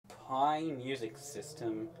Pye music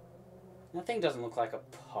system. That thing doesn't look like a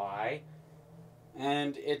pie.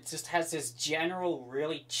 And it just has this general,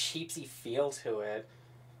 really cheapsy feel to it.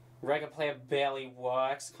 Record player barely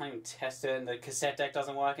works, can't even test it, and the cassette deck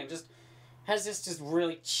doesn't work, and just has this just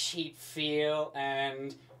really cheap feel,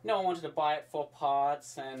 and no one wanted to buy it for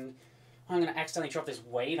parts, and I'm going to accidentally drop this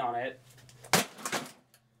weight on it.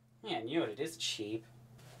 Yeah, I knew it, it is cheap.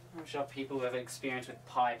 I'm sure people who have experience with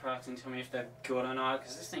Pye products can tell me if they're good or not,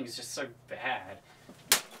 because this thing is just so bad.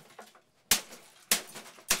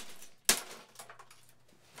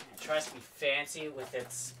 It tries to be fancy with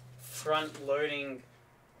its front-loading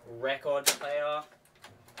record player.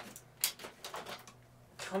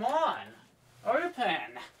 Come on!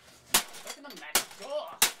 Open! Open the Mac door!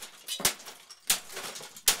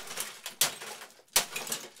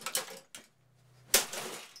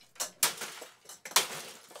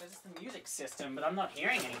 This is the music system, but I'm not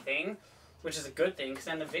hearing anything, which is a good thing, because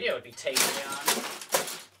then the video would be taken down.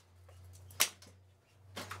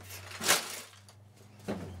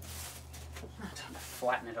 Time to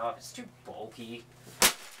flatten it off, it's too bulky.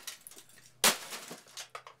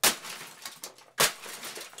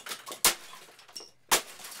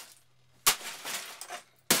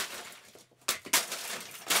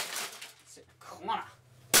 Sit in the corner.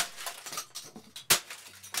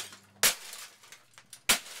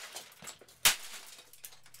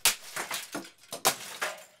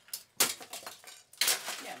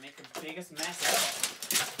 Yeah, make the biggest mess ever.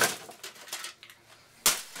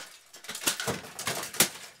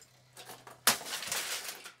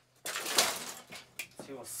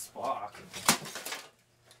 See what spark.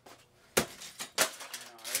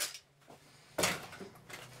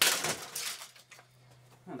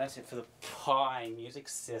 Well, that's it for the Pye music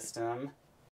system.